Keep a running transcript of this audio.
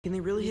Can they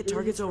really hit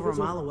targets over a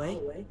mile away?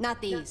 Not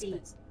these,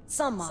 but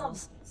some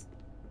miles.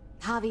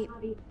 Javi,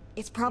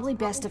 it's probably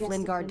best if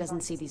Lingard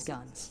doesn't see these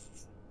guns.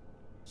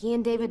 He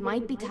and David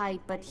might be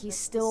tight, but he's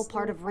still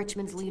part of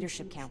Richmond's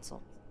leadership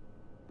council.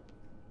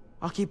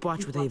 I'll keep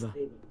watch with Ava.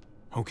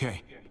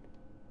 Okay.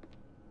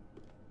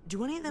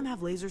 Do any of them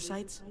have laser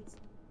sights?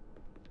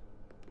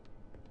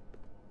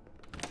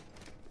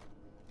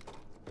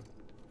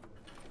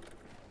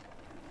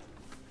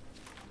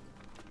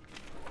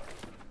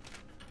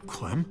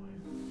 Clem?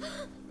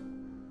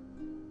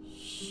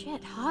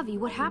 Shit, Javi,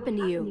 what happened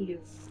to you?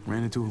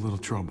 Ran into a little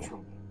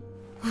trouble.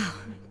 Wow,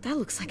 that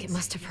looks like it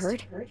must have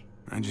hurt.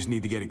 I just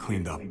need to get it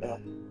cleaned up.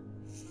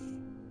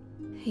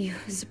 You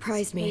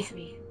surprised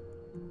me.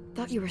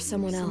 Thought you were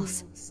someone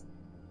else.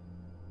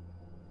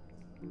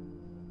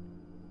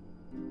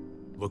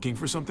 Looking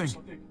for something?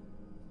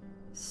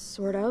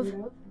 Sort of.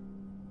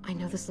 I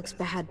know this looks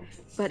bad,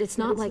 but it's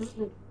not like...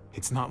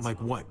 It's not like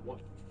what?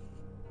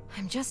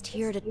 I'm just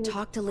here to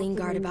talk to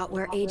Lingard about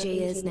where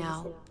AJ is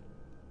now.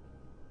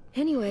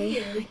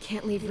 Anyway, I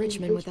can't leave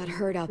Richmond with that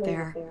herd out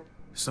there.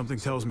 Something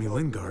tells me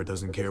Lingard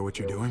doesn't care what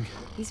you're doing.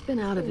 He's been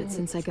out of it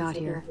since I got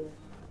here.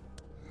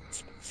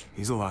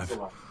 He's alive.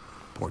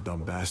 Poor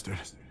dumb bastard.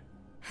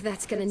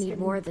 That's gonna need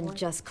more than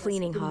just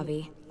cleaning,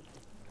 Javi.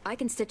 I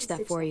can stitch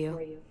that for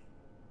you.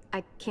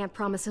 I can't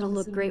promise it'll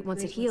look great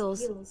once it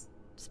heals.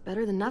 It's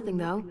better than nothing,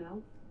 though.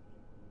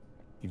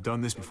 You've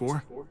done this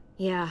before?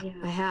 Yeah,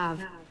 I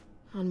have.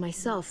 On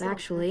myself,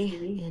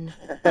 actually, in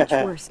much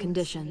worse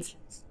conditions.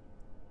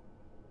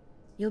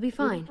 You'll be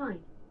fine.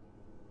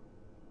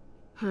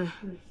 Huh.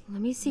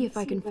 Let me see if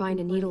I can find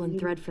a needle and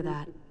thread for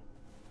that.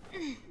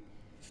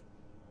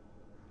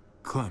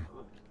 Clem,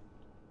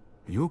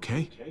 are you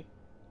okay?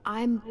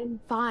 I'm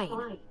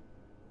fine.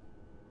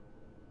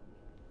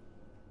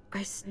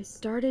 I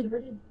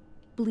started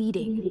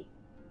bleeding.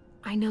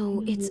 I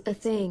know it's a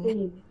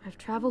thing. I've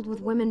traveled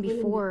with women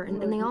before,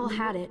 and they all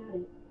had it.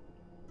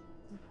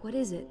 What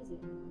is it?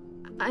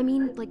 I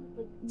mean, like,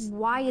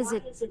 why is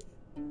it?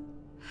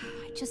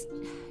 I just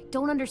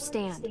don't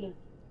understand.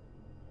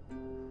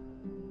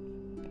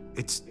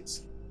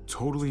 It's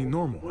totally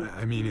normal.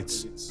 I mean,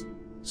 it's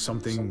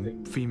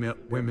something female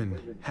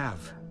women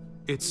have.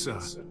 It's,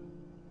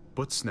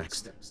 what's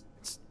next?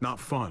 It's not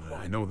fun,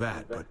 I know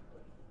that, but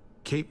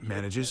Kate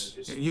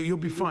manages. You'll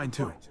be fine,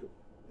 too.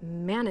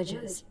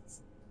 Manages?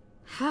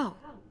 How?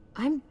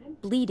 I'm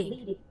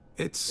bleeding.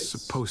 It's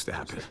supposed to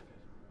happen.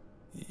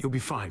 You'll be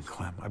fine,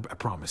 Clem. I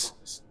promise.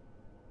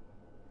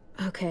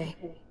 Okay.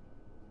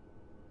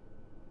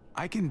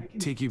 I can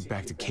take you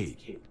back to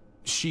Kate.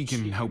 She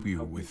can help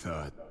you with,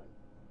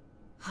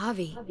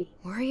 Javi,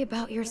 worry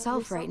about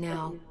yourself right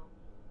now.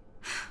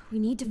 We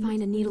need to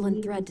find a needle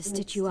and thread to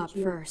stitch you up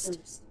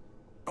first.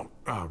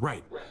 Oh,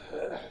 right.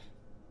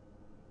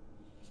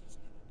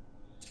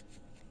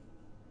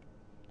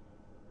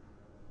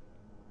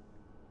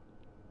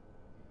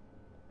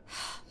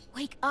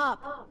 Wake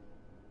up!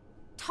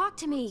 Talk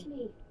to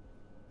me!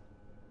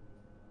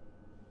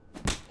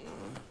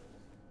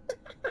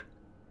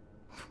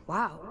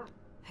 Wow,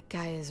 that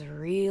guy is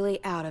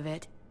really out of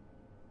it.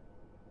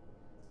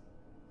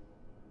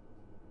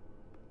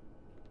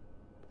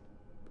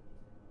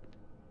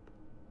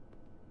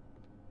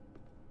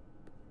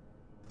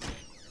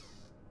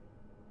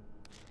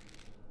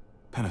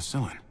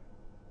 Penicillin.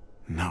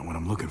 Not what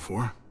I'm looking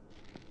for.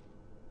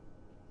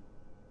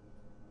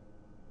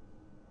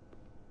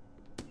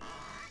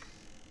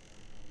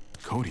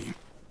 Codeine.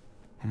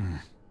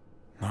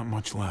 Not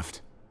much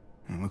left.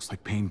 It looks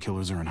like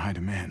painkillers are in high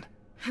demand.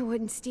 I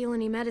wouldn't steal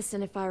any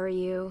medicine if I were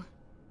you.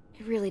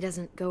 It really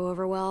doesn't go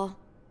over well.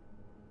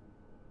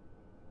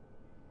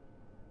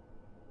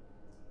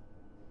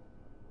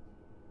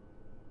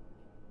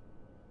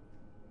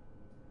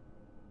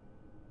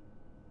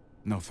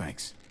 No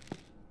thanks.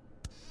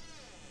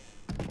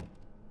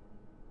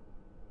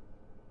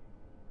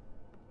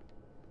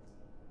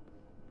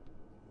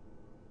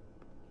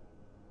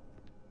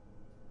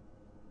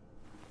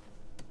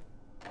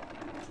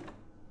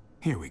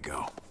 Here we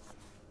go.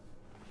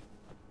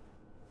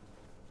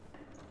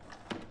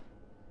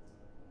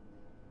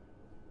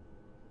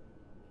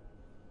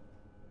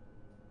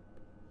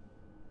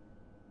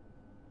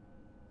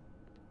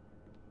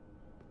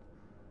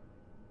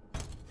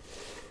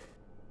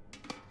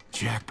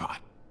 Jackpot.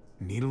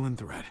 Needle and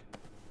thread.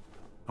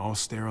 All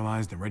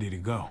sterilized and ready to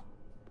go.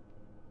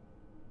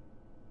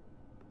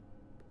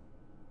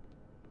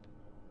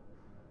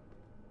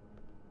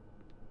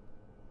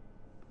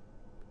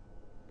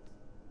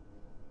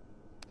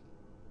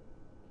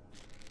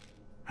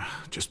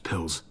 Just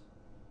pills.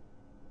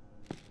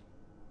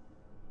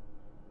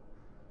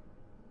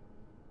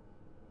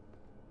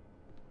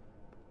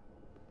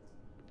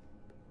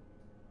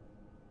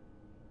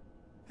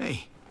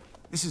 Hey,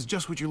 this is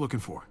just what you're looking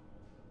for.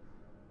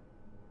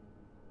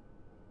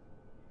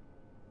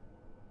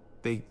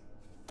 They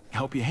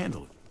help you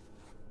handle it.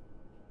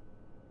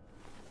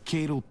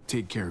 Kate'll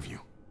take care of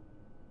you.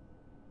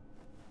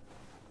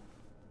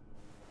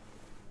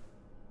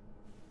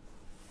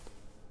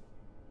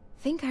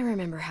 Think I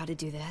remember how to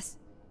do this.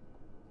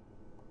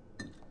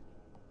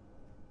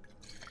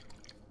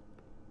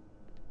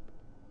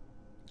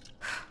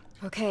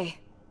 Okay,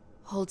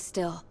 hold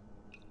still.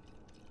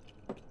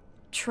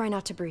 Try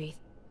not to breathe.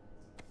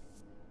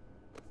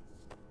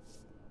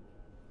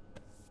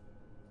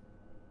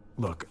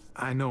 Look,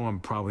 I know I'm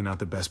probably not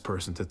the best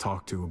person to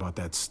talk to about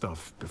that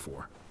stuff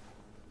before.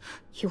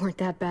 You weren't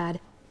that bad.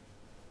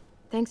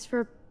 Thanks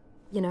for,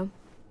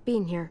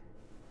 being here.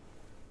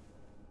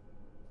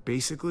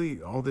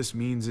 Basically, all this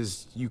means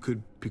is you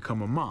could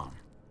become a mom,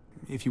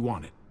 if you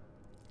wanted.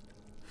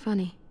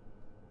 Funny.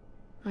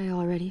 I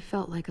already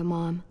felt like a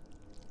mom.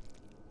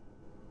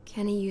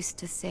 Kenny used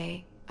to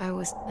say I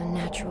was a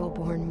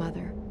natural-born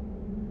mother.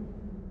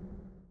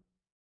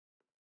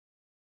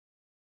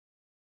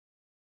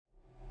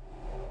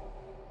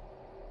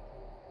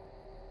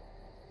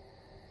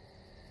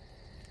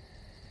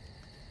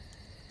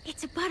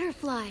 It's a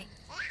butterfly.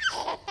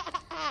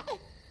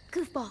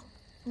 Goofball,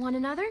 want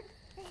another?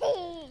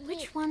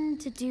 Which one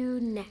to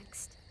do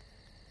next?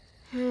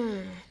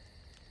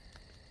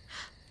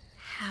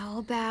 How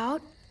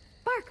about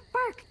bark,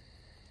 bark?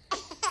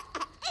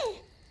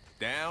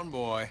 Down,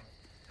 boy.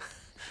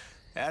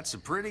 That's a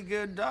pretty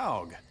good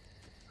dog.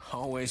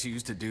 Always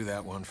used to do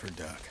that one for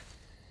Duck.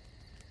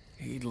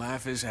 He'd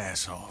laugh his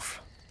ass off.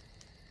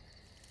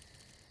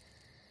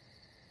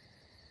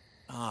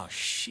 Oh,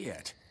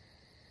 shit.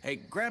 Hey,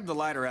 grab the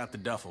lighter out the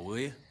duffel, will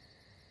you?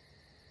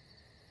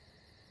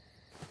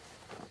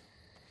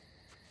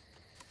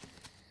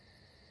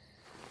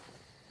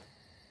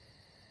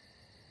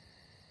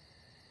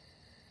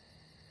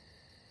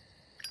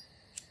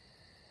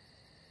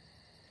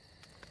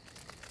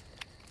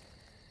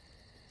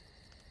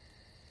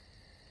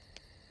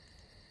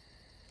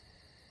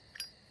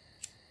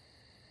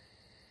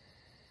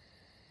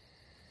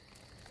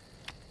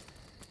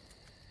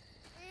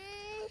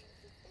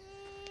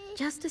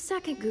 Just a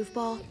second,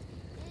 Goofball.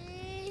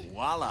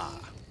 Voila.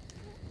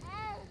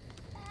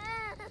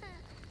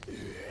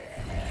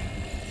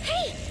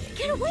 Hey!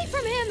 Get away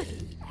from him!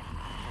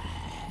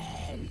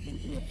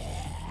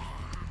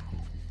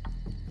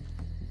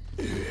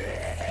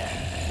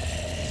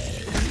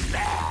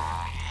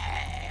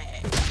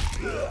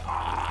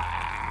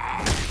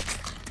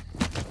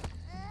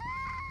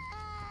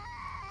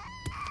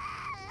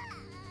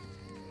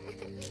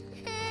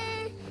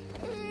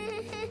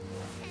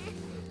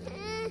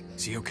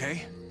 Is he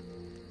okay?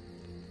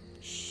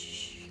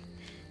 Shh.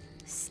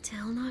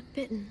 Still not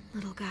bitten,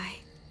 little guy.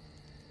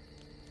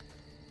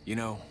 You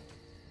know,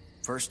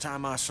 first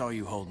time I saw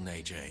you holding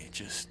AJ, it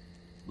just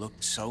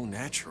looked so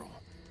natural.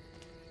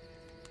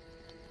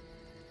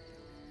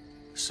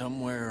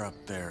 Somewhere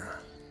up there,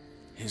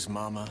 his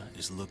mama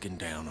is looking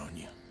down on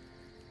you.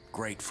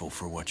 Grateful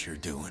for what you're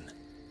doing.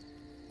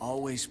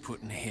 Always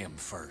putting him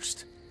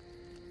first.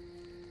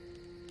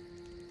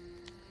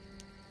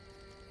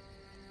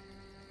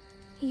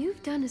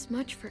 You've done as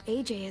much for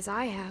AJ as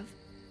I have.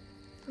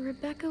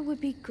 Rebecca would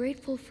be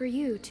grateful for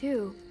you,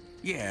 too.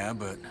 Yeah,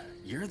 but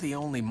you're the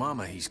only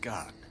mama he's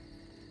got.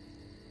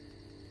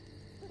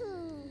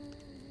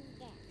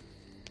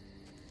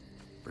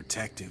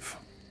 Protective,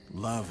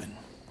 loving,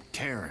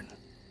 caring.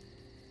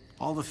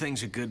 All the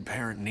things a good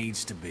parent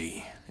needs to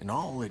be, and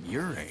all at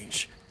your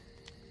age.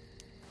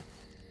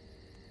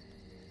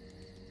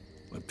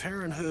 But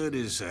parenthood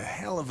is a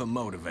hell of a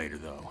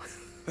motivator, though.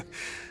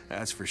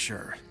 That's for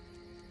sure.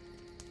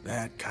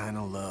 That kind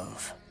of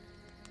love.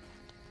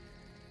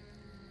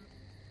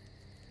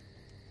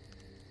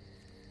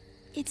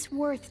 It's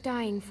worth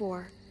dying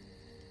for.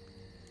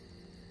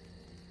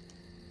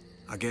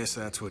 I guess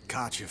that's what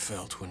Katjaa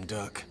felt when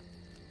Duck...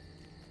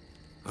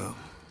 Oh.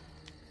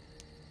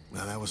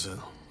 Well, that was a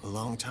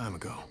long time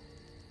ago.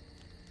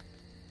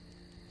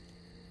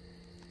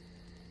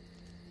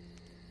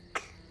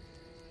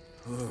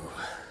 Ooh.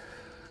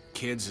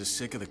 Kid's as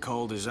sick of the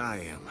cold as I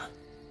am.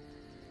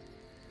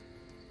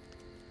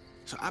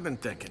 So I've been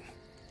thinking,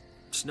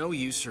 it's no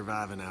use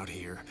surviving out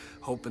here,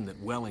 hoping that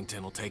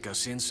Wellington will take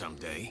us in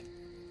someday.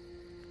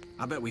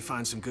 I bet we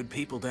find some good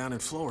people down in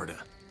Florida.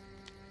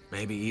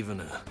 Maybe even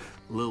a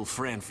little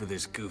friend for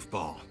this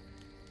goofball.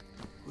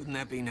 Wouldn't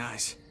that be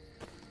nice?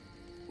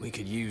 We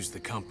could use the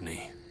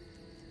company.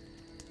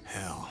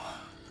 Hell,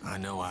 I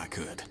know I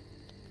could.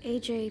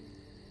 AJ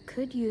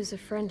could use a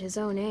friend his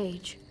own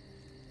age.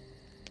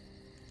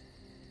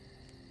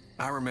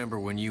 I remember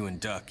when you and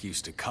Duck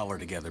used to color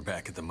together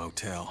back at the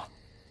motel.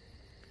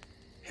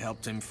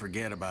 Helped him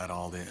forget about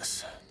all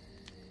this.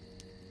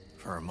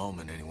 For a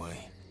moment, anyway.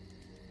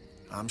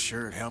 I'm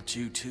sure it helped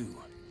you, too.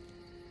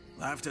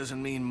 Life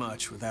doesn't mean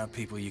much without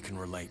people you can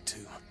relate to.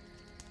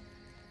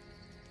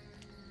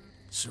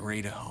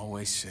 Sarita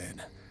always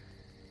said,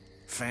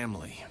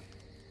 family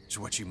is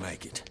what you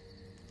make it.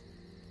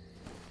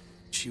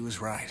 She was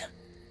right.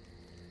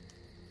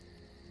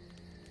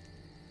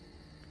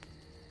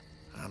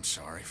 I'm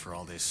sorry for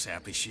all this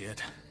sappy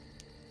shit.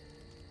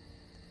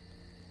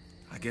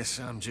 I guess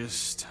I'm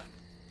just...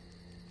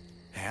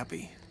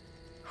 happy?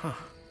 Huh.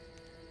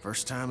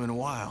 First time in a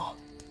while.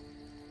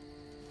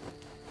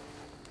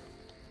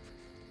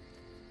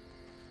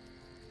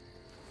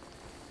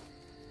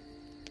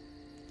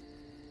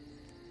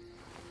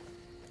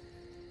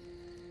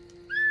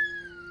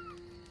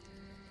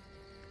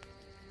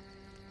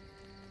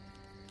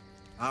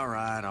 All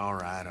right, all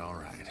right, all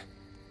right.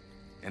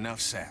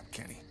 Enough sap,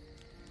 Kenny.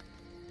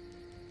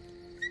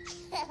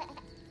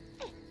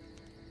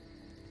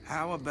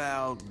 How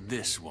about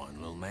this one,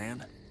 little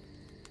man?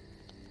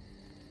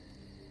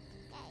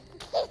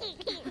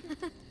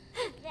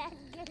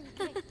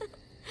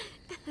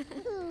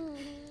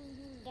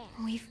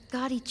 We've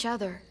got each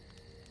other.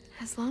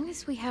 As long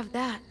as we have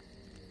that,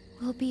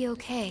 we'll be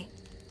okay.